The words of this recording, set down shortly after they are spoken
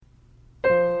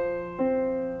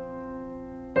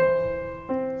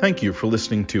Thank you for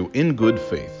listening to In Good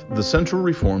Faith, the Central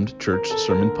Reformed Church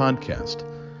Sermon Podcast.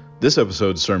 This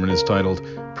episode's sermon is titled,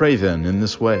 Pray Then in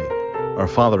This Way, Our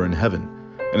Father in Heaven,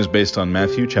 and is based on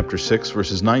Matthew chapter 6,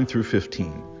 verses 9 through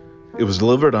 15. It was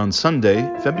delivered on Sunday,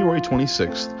 February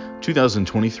 26th,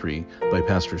 2023, by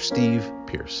Pastor Steve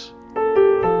Pierce.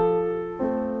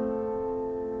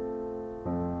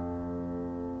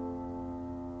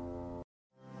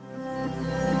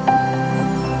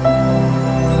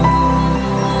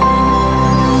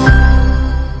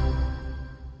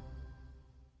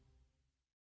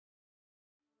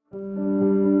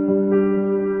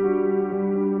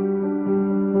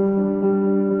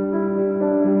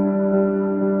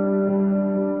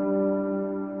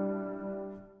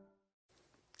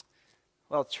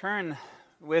 Well, turn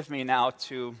with me now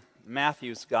to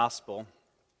Matthew's Gospel.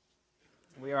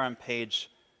 We are on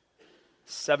page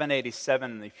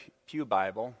 787 in the Pew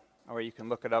Bible, or you can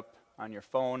look it up on your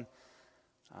phone.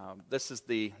 This is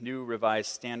the New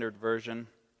Revised Standard Version.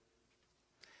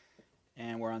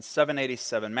 And we're on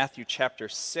 787, Matthew chapter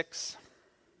 6,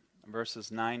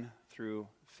 verses 9 through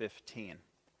 15.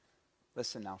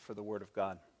 Listen now for the Word of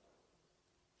God.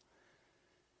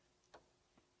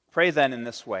 Pray then in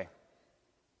this way.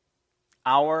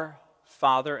 Our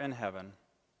Father in heaven,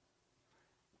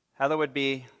 hallowed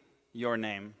be your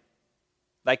name.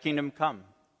 Thy kingdom come.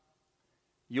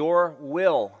 Your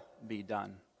will be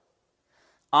done,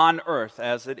 on earth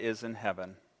as it is in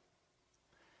heaven.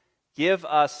 Give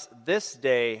us this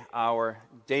day our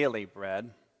daily bread,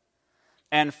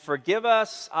 and forgive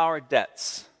us our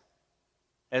debts,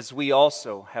 as we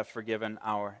also have forgiven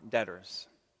our debtors.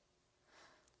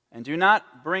 And do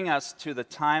not bring us to the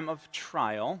time of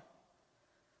trial,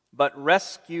 but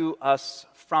rescue us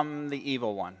from the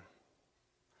evil one.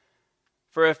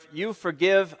 For if you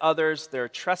forgive others their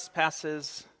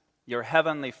trespasses, your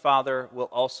heavenly Father will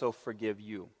also forgive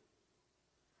you.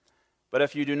 But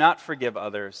if you do not forgive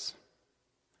others,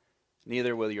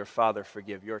 neither will your Father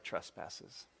forgive your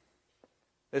trespasses.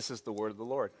 This is the word of the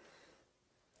Lord.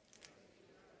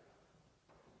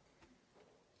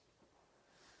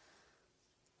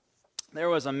 There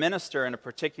was a minister in a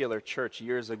particular church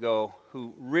years ago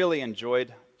who really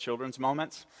enjoyed children's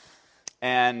moments.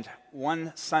 And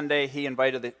one Sunday, he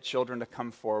invited the children to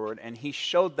come forward, and he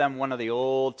showed them one of the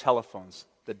old telephones,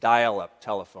 the dial-up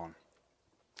telephone.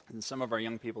 And some of our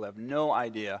young people have no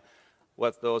idea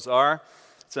what those are.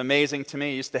 It's amazing to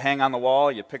me. It used to hang on the wall.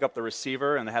 You'd pick up the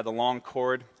receiver, and they had the long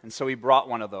cord. And so he brought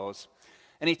one of those.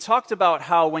 And he talked about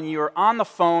how when you're on the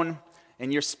phone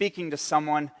and you're speaking to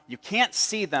someone, you can't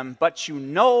see them, but you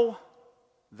know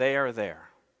they are there.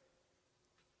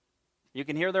 You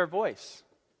can hear their voice.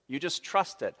 You just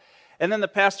trust it. And then the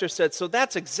pastor said, so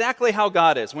that's exactly how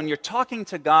God is. When you're talking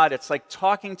to God, it's like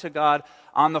talking to God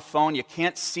on the phone. You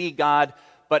can't see God,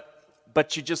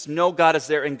 but you just know God is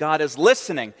there and God is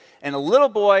listening. And a little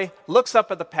boy looks up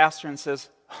at the pastor and says,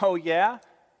 oh yeah?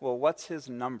 Well, what's his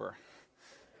number?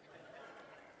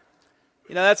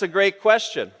 That's a great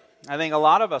question. I think a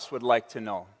lot of us would like to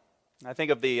know. I think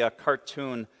of the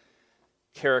cartoon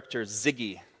character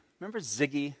Ziggy. Remember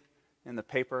Ziggy in the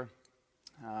paper?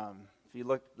 If you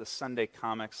look at the Sunday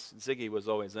comics, Ziggy was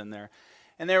always in there.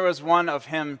 And there was one of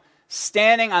him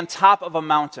standing on top of a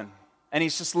mountain. And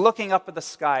he's just looking up at the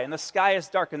sky. And the sky is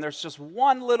dark. And there's just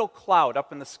one little cloud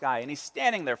up in the sky. And he's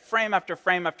standing there frame after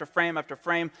frame after frame after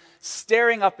frame,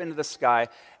 staring up into the sky.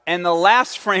 And the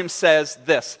last frame says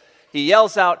this. He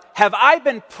yells out, have I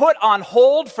been put on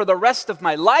hold for the rest of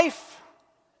my life?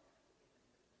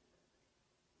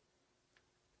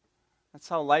 That's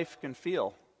how life can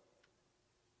feel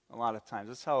a lot of times.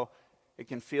 That's how it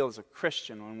can feel as a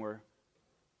Christian when we're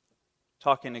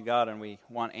talking to God and we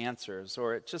want answers.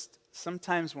 Or it just,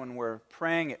 sometimes when we're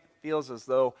praying, it feels as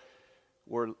though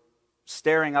we're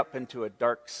staring up into a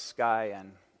dark sky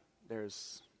and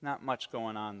there's not much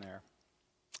going on there.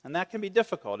 And that can be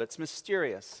difficult. It's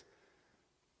mysterious.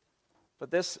 But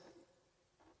this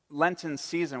Lenten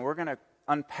season, we're going to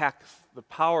unpack the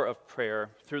power of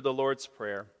prayer through the Lord's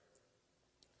Prayer.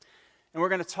 And we're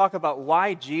going to talk about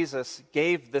why Jesus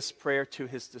gave this prayer to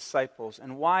his disciples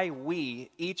and why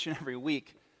we, each and every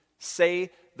week,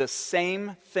 say the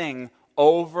same thing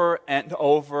over and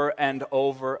over and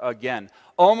over again.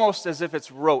 Almost as if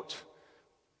it's rote.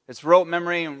 It's rote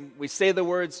memory, and we say the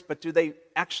words, but do they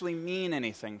actually mean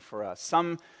anything for us?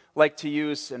 Some like to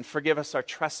use, and forgive us our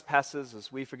trespasses as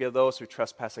we forgive those who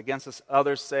trespass against us.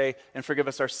 Others say, and forgive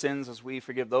us our sins as we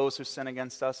forgive those who sin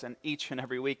against us. And each and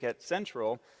every week at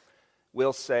Central,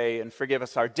 we'll say, and forgive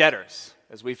us our debtors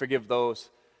as we forgive those.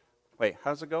 Wait,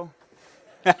 how does it go?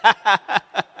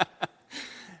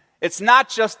 It's not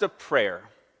just a prayer.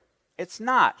 It's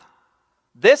not.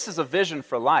 This is a vision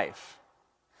for life.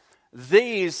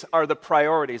 These are the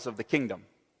priorities of the kingdom,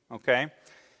 okay?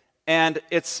 And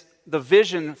it's the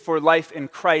vision for life in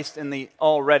Christ in the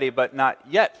already but not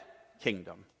yet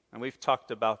kingdom. And we've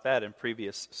talked about that in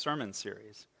previous sermon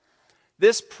series.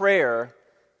 This prayer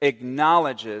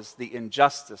acknowledges the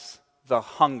injustice, the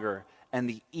hunger, and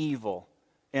the evil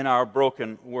in our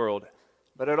broken world.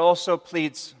 But it also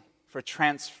pleads for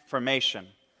transformation.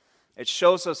 It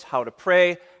shows us how to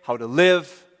pray, how to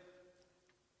live,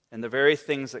 and the very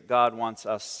things that God wants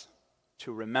us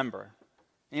to remember.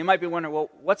 And you might be wondering, well,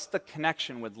 what's the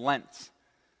connection with Lent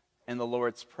and the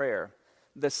Lord's Prayer?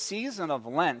 The season of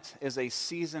Lent is a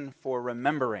season for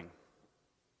remembering.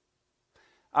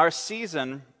 Our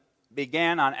season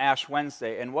began on Ash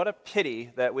Wednesday, and what a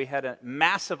pity that we had a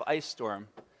massive ice storm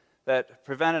that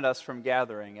prevented us from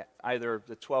gathering at either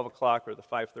the 12 o'clock or the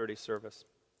 5:30 service.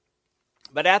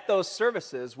 But at those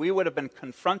services, we would have been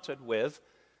confronted with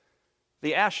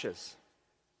the ashes.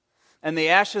 And the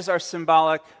ashes are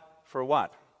symbolic for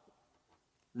what?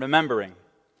 Remembering.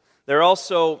 They're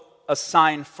also a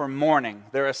sign for mourning.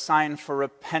 They're a sign for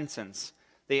repentance.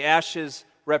 The ashes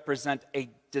represent a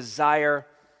desire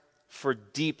for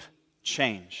deep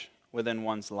change within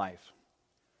one's life.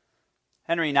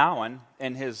 Henry Nouwen,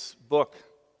 in his book,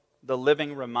 The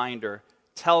Living Reminder,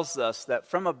 tells us that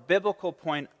from a biblical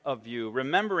point of view,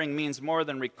 remembering means more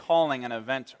than recalling an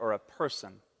event or a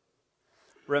person.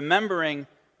 Remembering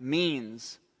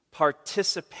means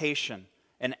participation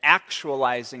in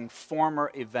actualizing former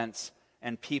events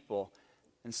and people.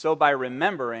 And so by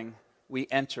remembering, we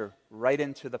enter right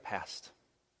into the past.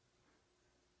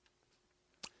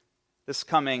 This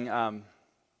coming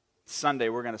Sunday,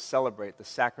 we're going to celebrate the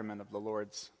sacrament of the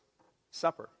Lord's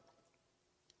Supper.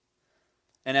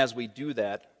 And as we do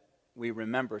that, we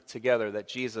remember together that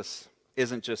Jesus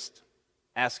isn't just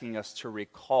asking us to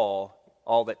recall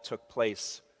all that took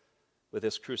place with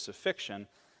his crucifixion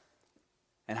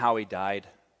and how he died,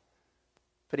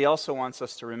 but he also wants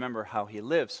us to remember how he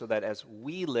lived, so that as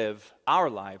we live our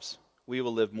lives, we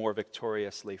will live more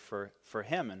victoriously for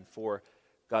him and for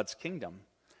God's kingdom.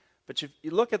 But if you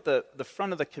look at the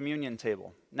front of the communion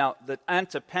table, now the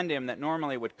antependium that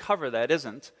normally would cover that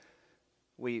isn't.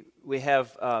 We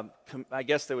have, I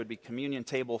guess there would be communion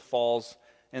table falls,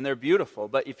 and they're beautiful.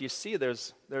 But if you see,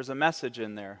 there's a message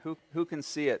in there. Who can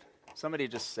see it? Somebody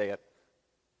just say it.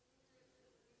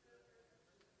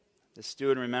 This do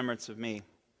in remembrance of me.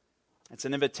 It's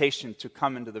an invitation to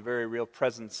come into the very real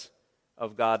presence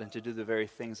of God and to do the very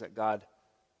things that God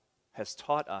has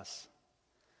taught us.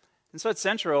 And so at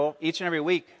Central, each and every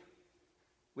week,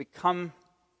 we come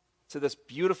to this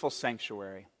beautiful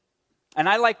sanctuary. And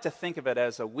I like to think of it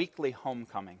as a weekly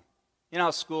homecoming. You know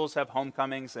how schools have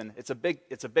homecomings, and it's a big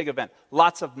event.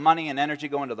 Lots of money and energy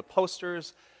go into the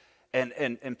posters,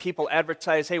 and people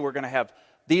advertise, hey, we're going to have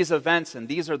these events, and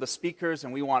these are the speakers,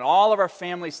 and we want all of our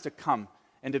families to come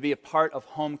and to be a part of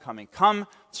homecoming. Come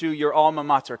to your alma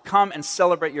mater. Come and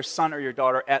celebrate your son or your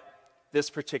daughter at this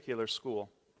particular school.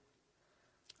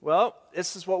 Well,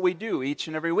 this is what we do each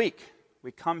and every week.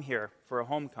 We come here for a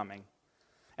homecoming.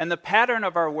 And the pattern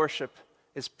of our worship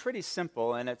is pretty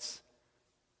simple, and it's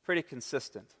pretty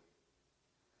consistent.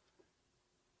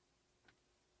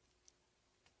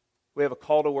 We have a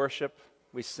call to worship.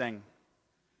 We sing.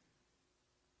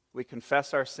 We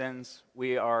confess our sins.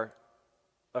 We are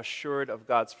assured of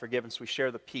God's forgiveness. We share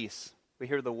the peace. We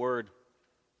hear the word.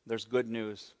 There's good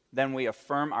news. Then we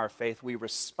affirm our faith. We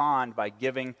respond by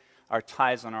giving our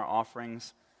tithes and our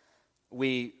offerings.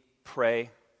 We pray.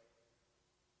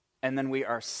 And then we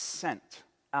are sent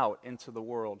out into the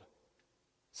world,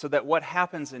 so that what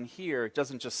happens in here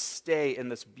doesn't just stay in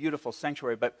this beautiful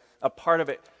sanctuary, but a part of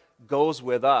it goes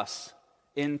with us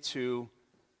into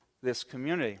this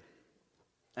community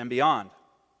and beyond.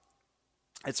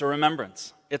 It's a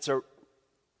remembrance. It's a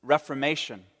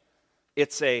reformation.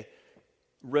 It's a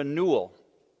renewal.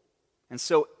 And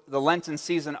so the Lenten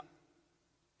season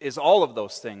is all of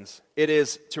those things. It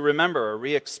is to remember or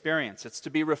re-experience. It's to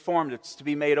be reformed. It's to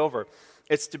be made over.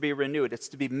 It's to be renewed. It's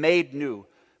to be made new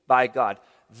by God.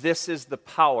 This is the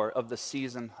power of the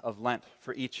season of Lent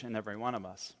for each and every one of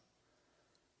us.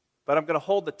 But I'm going to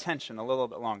hold the tension a little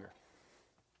bit longer.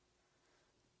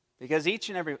 Because each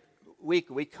and every week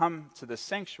we come to the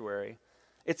sanctuary,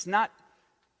 it's not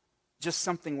just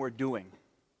something we're doing,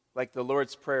 like the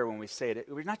Lord's Prayer when we say it.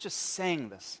 We're not just saying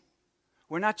this.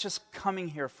 We're not just coming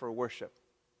here for worship.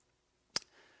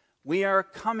 We are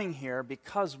coming here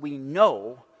because we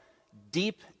know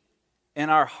deep in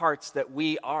our hearts that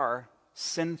we are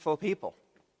sinful people.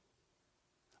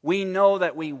 We know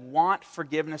that we want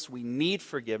forgiveness, we need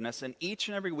forgiveness, and each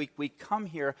and every week we come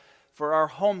here for our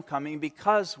homecoming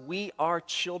because we are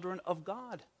children of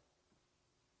God.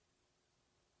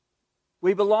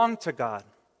 We belong to God.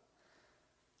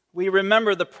 We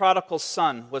remember the prodigal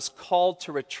son was called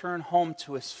to return home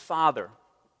to his father.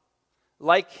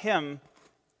 Like him,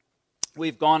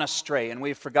 we've gone astray and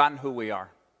we've forgotten who we are.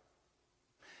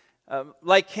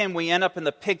 Like him, we end up in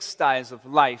the pigsties of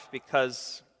life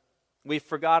because we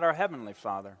forgot our Heavenly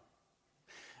Father.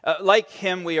 Like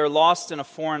him, we are lost in a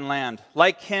foreign land.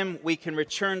 Like him, we can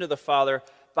return to the Father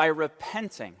by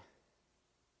repenting,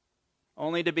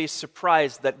 only to be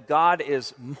surprised that God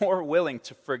is more willing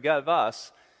to forgive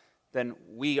us than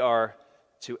we are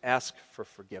to ask for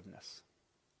forgiveness.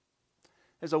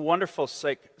 There's a wonderful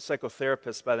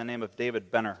psychotherapist by the name of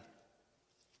David Benner,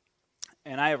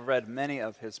 and I have read many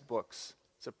of his books.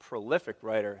 He's a prolific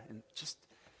writer and just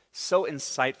so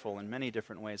insightful in many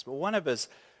different ways. But one of his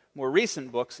more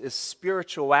recent books is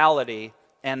Spirituality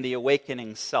and the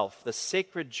Awakening Self, The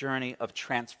Sacred Journey of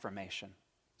Transformation.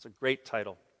 It's a great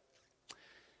title.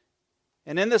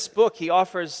 And in this book, he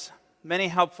offers many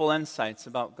helpful insights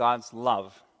about God's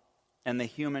love and the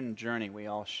human journey we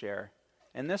all share.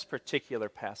 And this particular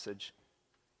passage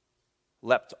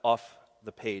leapt off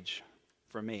the page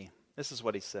for me. This is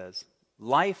what he says.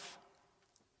 Life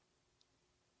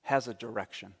has a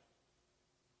direction.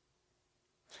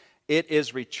 It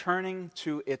is returning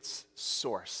to its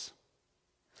source.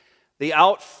 The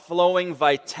outflowing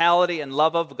vitality and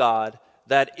love of God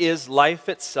that is life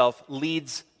itself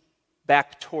leads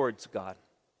back towards God.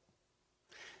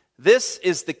 This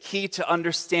is the key to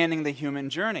understanding the human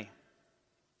journey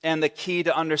and the key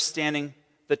to understanding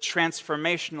the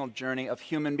transformational journey of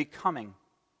human becoming.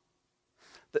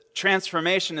 The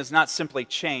transformation is not simply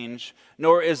change,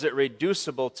 nor is it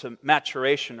reducible to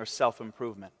maturation or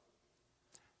self-improvement.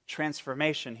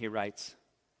 Transformation, he writes,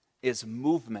 is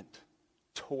movement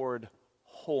toward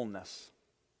wholeness.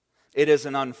 It is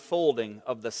an unfolding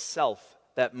of the self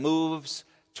that moves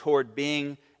toward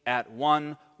being at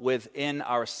one within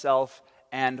ourself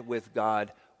and with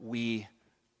God. We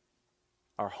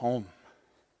are home.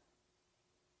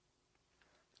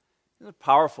 These are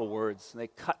powerful words. They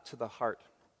cut to the heart.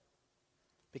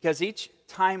 Because each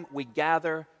time we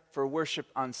gather for worship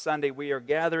on Sunday, we are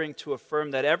gathering to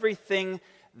affirm that everything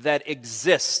that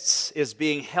exists is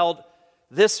being held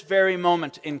this very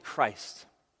moment in Christ.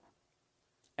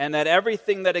 And that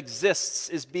everything that exists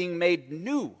is being made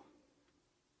new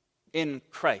in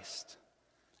Christ.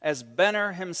 As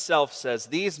Benner himself says,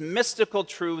 these mystical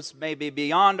truths may be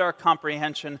beyond our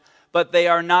comprehension, but they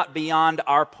are not beyond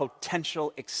our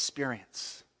potential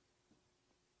experience.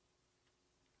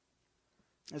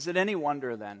 Is it any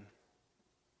wonder then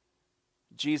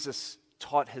Jesus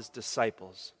taught his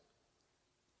disciples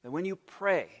that when you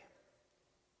pray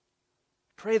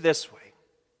this way,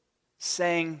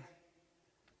 saying,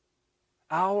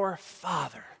 Our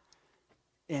Father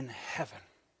in heaven.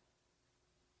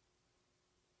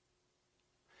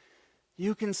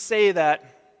 You can say that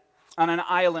on an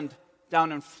island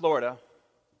down in Florida.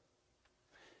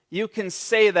 You can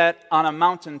say that on a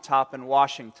mountaintop in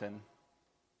Washington.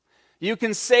 You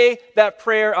can say that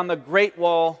prayer on the Great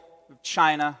Wall of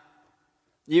China.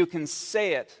 You can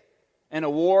say it in a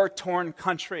war-torn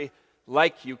country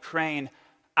like Ukraine.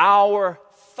 Our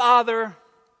Father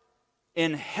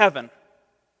in heaven.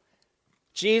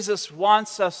 Jesus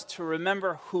wants us to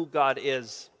remember who God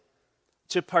is,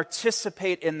 to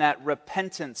participate in that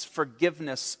repentance,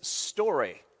 forgiveness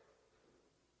story.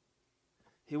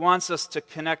 He wants us to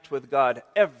connect with God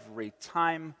every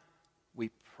time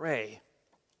we pray,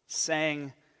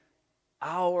 saying,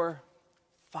 Our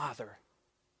Father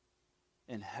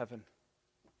in heaven.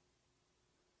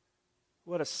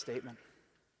 What a statement.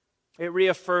 It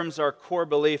reaffirms our core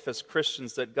belief as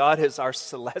Christians that God is our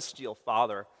celestial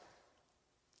Father,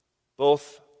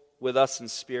 both with us in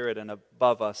spirit and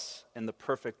above us in the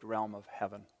perfect realm of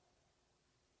heaven.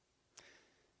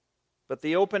 But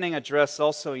the opening address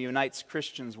also unites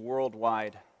Christians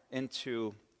worldwide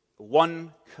into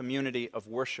one community of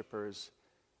worshipers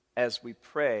as we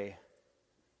pray,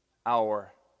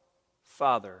 Our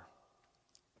Father,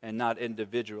 and not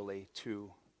individually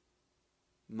to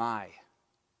my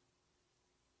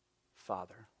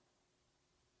Father.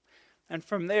 And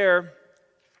from there,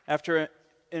 after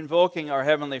invoking our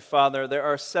Heavenly Father, there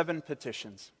are 7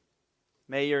 petitions.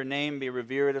 May your name be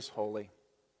revered as holy.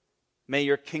 May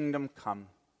your kingdom come.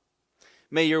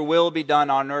 May your will be done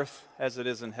on earth as it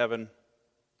is in heaven.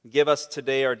 Give us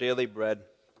today our daily bread.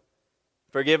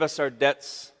 Forgive us our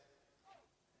debts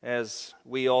as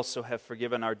we also have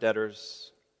forgiven our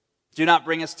debtors. Do not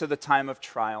bring us to the time of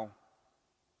trial,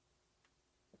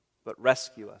 but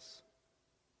rescue us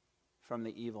from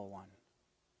the evil one.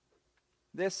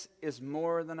 This is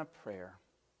more than a prayer.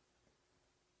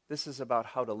 This is about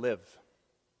how to live.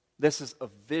 This is a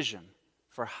vision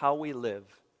for how we live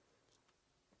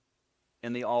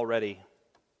in the already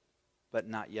but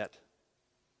not yet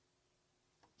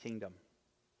kingdom.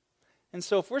 And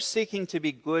so if we're seeking to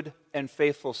be good and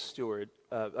faithful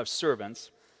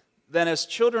servants, then as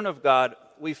children of God,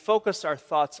 we focus our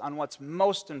thoughts on what's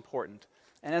most important.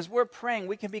 And as we're praying,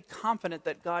 we can be confident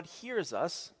that God hears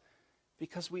us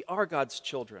because we are God's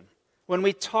children. When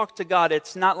we talk to God,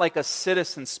 it's not like a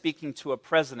citizen speaking to a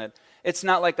president. It's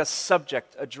not like a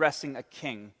subject addressing a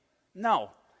king.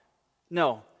 No.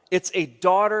 It's a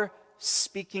daughter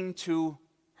speaking to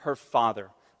her father.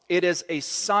 It is a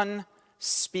son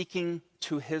speaking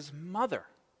to his mother.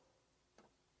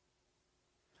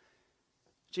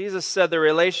 Jesus said the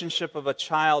relationship of a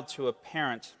child to a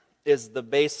parent is the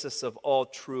basis of all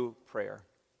true prayer.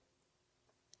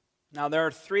 Now, there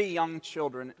are 3 young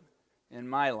children in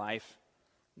my life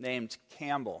named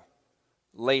Campbell,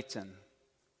 Leighton,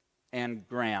 and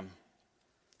Graham,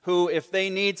 who, if they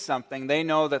need something, they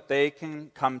know that they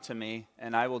can come to me,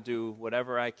 and I will do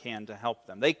whatever I can to help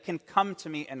them. They can come to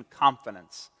me in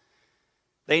confidence.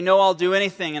 They know I'll do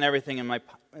anything and everything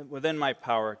within my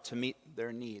power to meet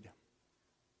their need.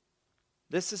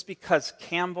 This is because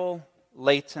Campbell,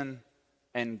 Leighton,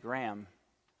 and Graham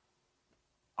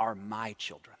are my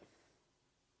children.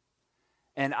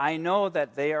 And I know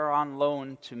that they are on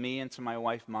loan to me and to my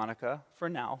wife, Monica, for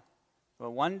now.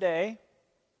 But one day,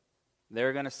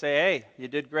 they're going to say, hey, you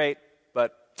did great,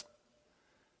 but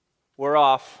we're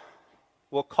off.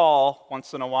 We'll call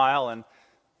once in a while, and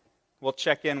we'll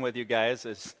check in with you guys.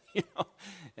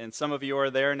 And some of you are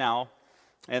there now.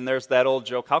 And there's that old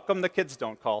joke, how come the kids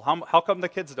don't call? How come the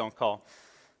kids don't call?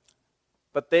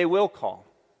 But they will call.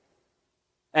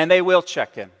 And they will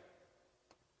check in.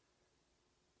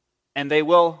 And they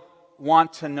will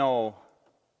want to know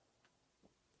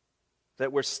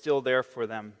that we're still there for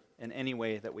them in any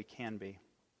way that we can be.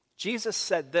 Jesus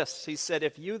said this. He said,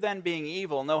 if you then being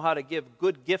evil know how to give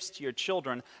good gifts to your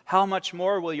children, how much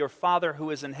more will your Father who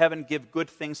is in heaven give good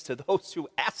things to those who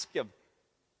ask him?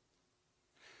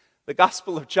 The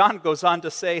Gospel of John goes on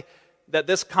to say that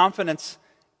this confidence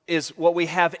is what we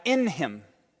have in him.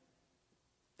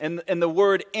 And the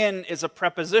word in is a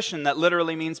preposition that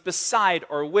literally means beside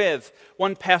or with.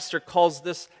 One pastor calls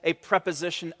this a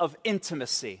preposition of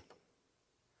intimacy.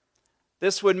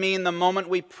 This would mean the moment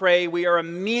we pray, we are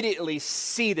immediately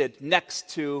seated next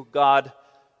to God,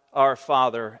 our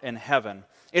Father in heaven.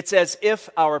 It's as if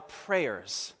our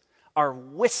prayers are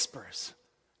whispers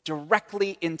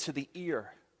directly into the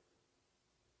ear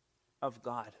of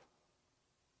God.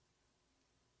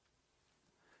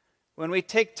 When we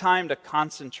take time to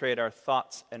concentrate our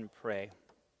thoughts and pray,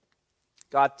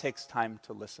 God takes time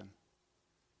to listen.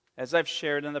 As I've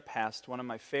shared in the past, one of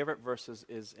my favorite verses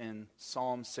is in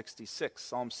Psalm 66,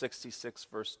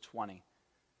 verse 20,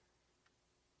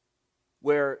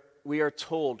 where we are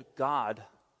told God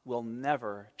will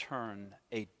never turn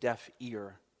a deaf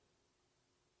ear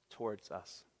towards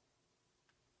us.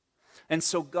 And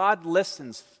so God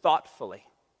listens thoughtfully.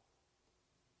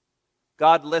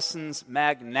 God listens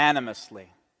magnanimously.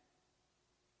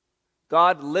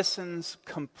 God listens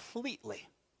completely.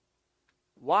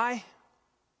 Why?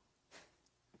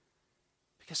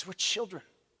 Because we're children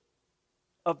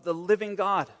of the living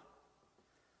God.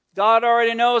 God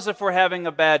already knows if we're having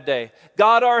a bad day.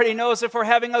 God already knows if we're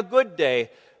having a good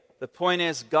day. The point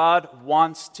is, God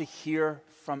wants to hear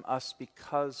from us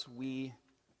because we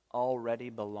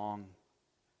already belong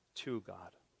to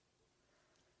God.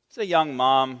 It's a young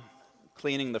mom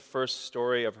cleaning the first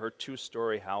story of her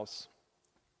 2-story house.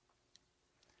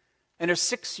 And her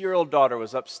 6-year-old daughter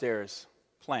was upstairs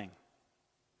playing.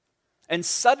 And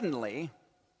suddenly,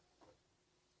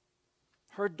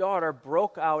 her daughter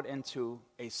broke out into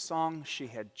a song she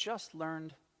had just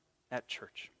learned at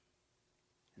church.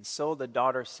 And so the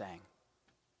daughter sang,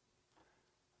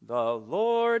 "The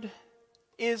Lord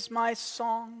is my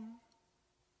song.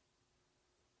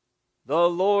 The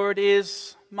Lord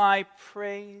is my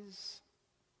praise.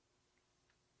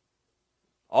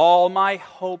 All my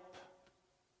hope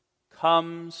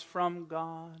comes from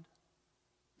God.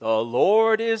 The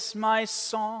Lord is my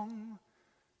song.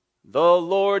 The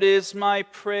Lord is my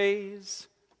praise.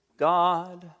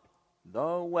 God,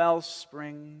 the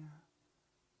wellspring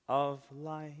of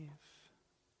life."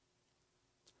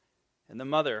 And the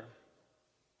mother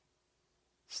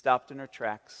stopped in her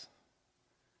tracks,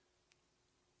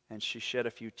 and she shed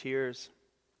a few tears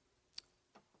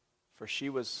for she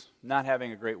was not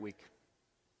having a great week.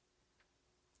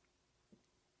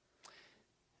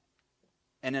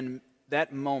 And in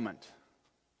that moment,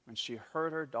 when she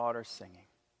heard her daughter singing,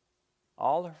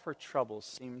 all of her troubles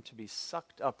seemed to be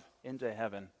sucked up into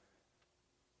heaven,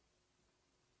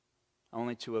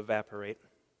 only to evaporate.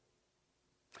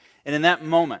 And in that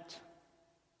moment,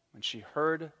 when she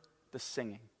heard the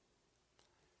singing,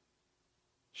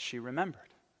 she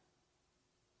remembered.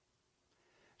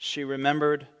 She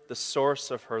remembered the source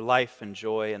of her life and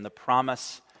joy and the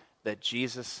promise that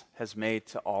Jesus has made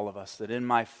to all of us, that in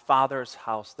my Father's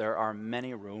house there are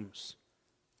many rooms.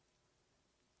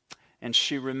 And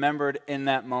she remembered in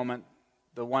that moment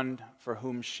the one for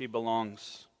whom she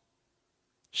belongs.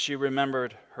 She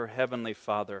remembered her heavenly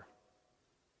Father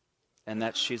and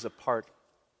that she's a part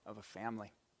of a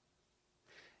family.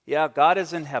 Yeah, God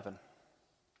is in heaven,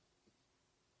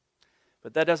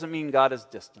 but that doesn't mean God is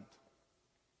distant.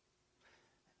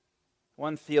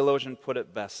 One theologian put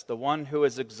it best: the one who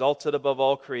is exalted above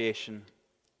all creation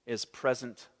is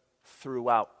present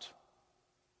throughout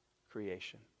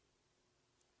creation.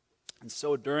 And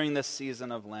so during this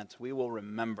season of Lent, we will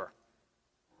remember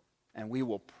and we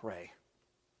will pray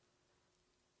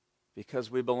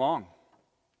because we belong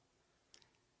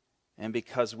and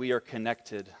because we are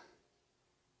connected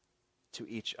to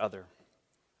each other.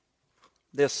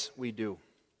 This we do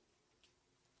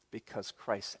because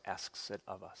Christ asks it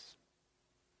of us.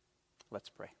 Let's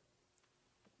pray.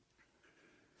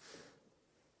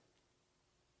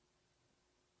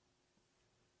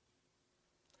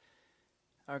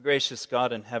 Our gracious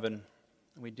God in heaven,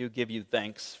 we do give you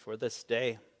thanks for this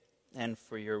day and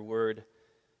for your word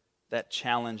that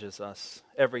challenges us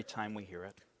every time we hear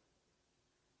it.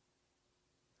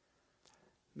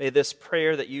 May this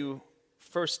prayer that you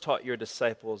first taught your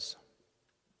disciples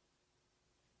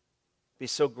be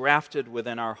so grafted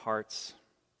within our hearts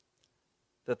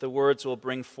that the words will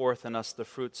bring forth in us the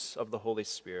fruits of the Holy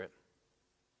Spirit.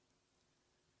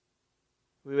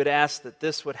 We would ask that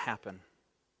this would happen,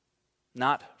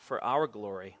 not for our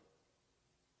glory,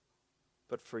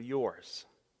 but for yours.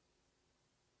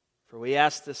 For we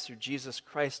ask this through Jesus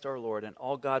Christ our Lord, and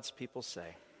all God's people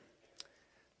say,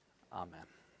 Amen.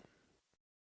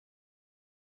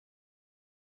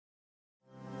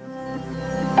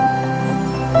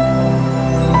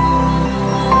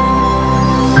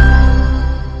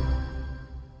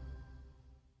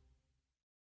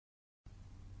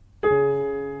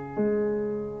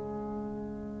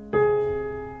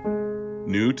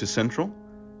 New to Central?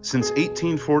 Since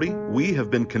 1840, we have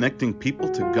been connecting people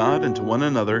to God and to one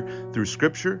another through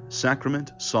Scripture,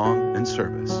 sacrament, song, and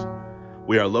service.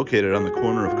 We are located on the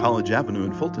corner of College Avenue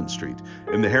and Fulton Street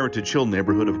in the Heritage Hill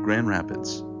neighborhood of Grand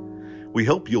Rapids. We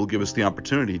hope you'll give us the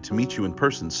opportunity to meet you in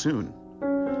person soon.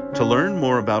 To learn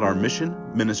more about our mission,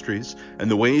 ministries, and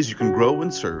the ways you can grow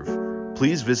and serve,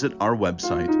 please visit our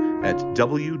website at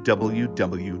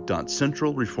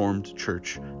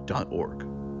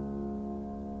www.centralreformedchurch.org.